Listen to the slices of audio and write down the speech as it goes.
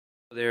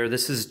There,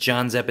 this is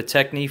John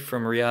Zapatechny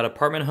from Riyadh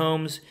Apartment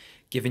Homes,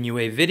 giving you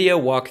a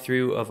video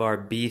walkthrough of our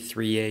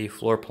B3A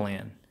floor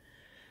plan.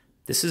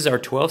 This is our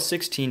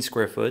 1216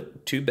 square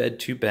foot, 2-bed,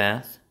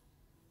 2-bath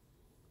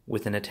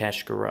with an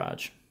attached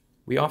garage.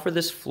 We offer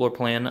this floor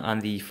plan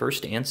on the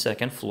first and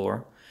second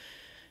floor,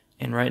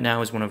 and right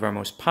now is one of our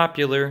most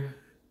popular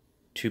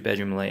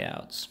 2-bedroom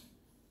layouts.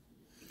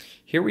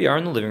 Here we are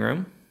in the living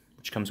room,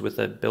 which comes with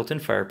a built-in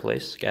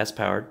fireplace,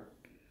 gas-powered,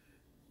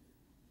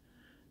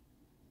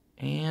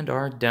 and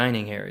our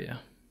dining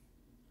area.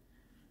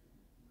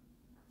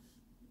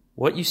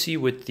 What you see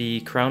with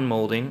the crown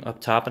molding up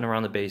top and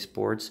around the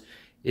baseboards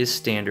is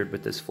standard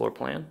with this floor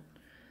plan,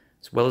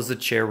 as well as the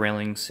chair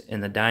railings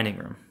in the dining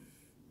room.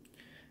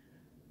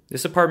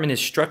 This apartment is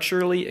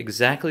structurally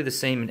exactly the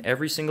same in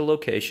every single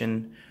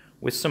location,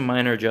 with some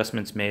minor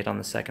adjustments made on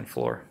the second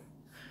floor.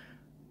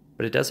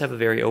 But it does have a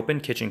very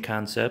open kitchen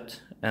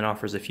concept and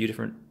offers a few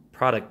different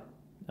product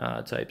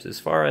types as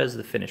far as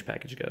the finish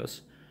package goes.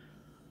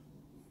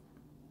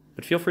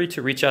 But feel free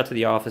to reach out to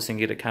the office and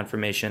get a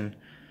confirmation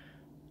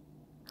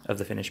of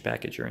the finished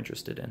package you're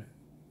interested in.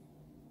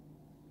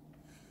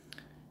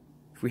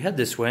 If we head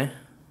this way,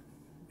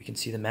 we can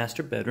see the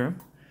master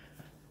bedroom.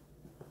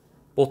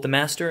 Both the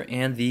master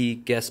and the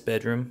guest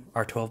bedroom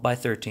are 12 by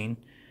 13,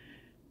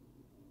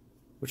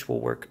 which will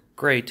work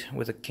great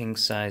with a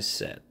king-size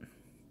set.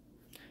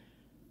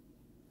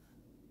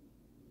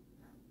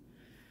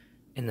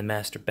 In the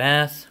master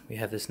bath, we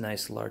have this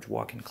nice large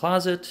walk-in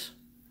closet.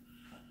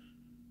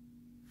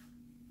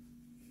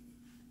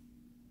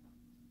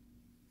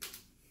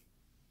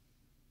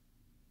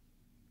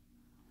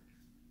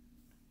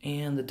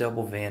 And the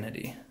double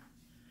vanity.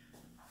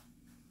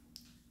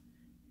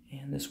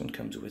 And this one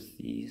comes with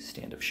the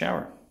stand-up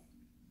shower.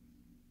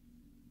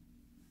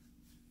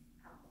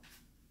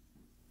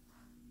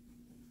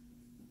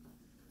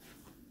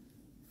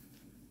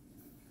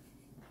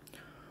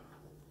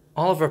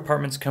 All of our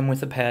apartments come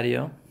with a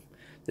patio.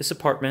 This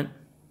apartment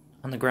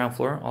on the ground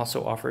floor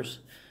also offers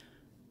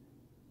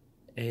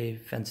a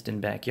fenced-in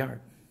backyard.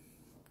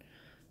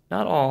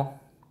 Not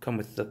all come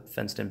with the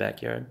fenced-in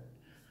backyard,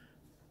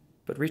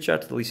 but reach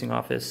out to the leasing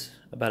office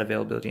about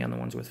availability on the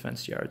ones with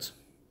fenced yards.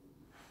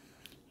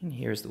 And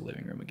here's the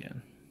living room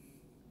again.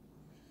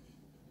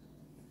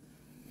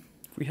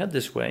 If we head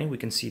this way, we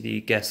can see the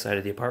guest side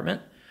of the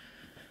apartment.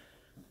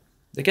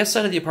 The guest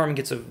side of the apartment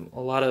gets a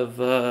lot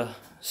of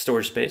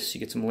storage space. You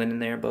get some linen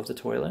there above the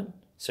toilet,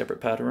 separate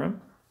powder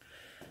room,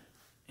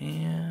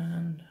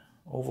 and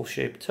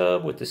oval-shaped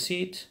tub with the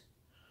seat.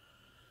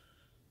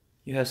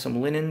 You have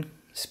some linen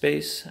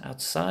space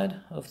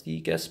outside of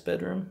the guest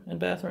bedroom and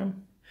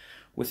bathroom.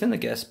 Within the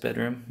guest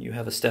bedroom, you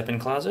have a step-in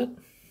closet,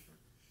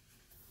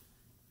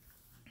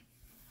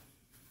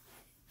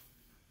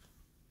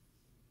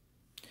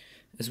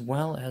 as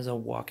well as a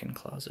walk-in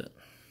closet.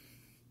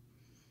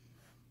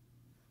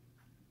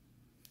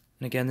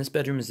 And again, this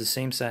bedroom is the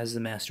same size as the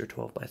master,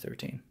 12 by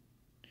 13.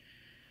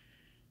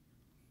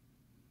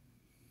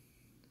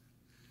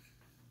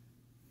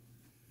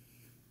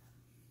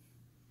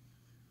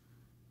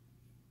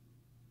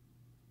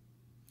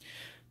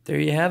 There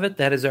you have it.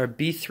 That is our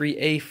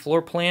B3A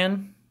floor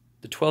plan,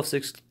 the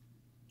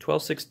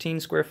 1216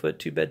 square foot,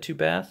 2-bed,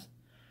 2-bath.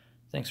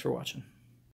 Thanks for watching.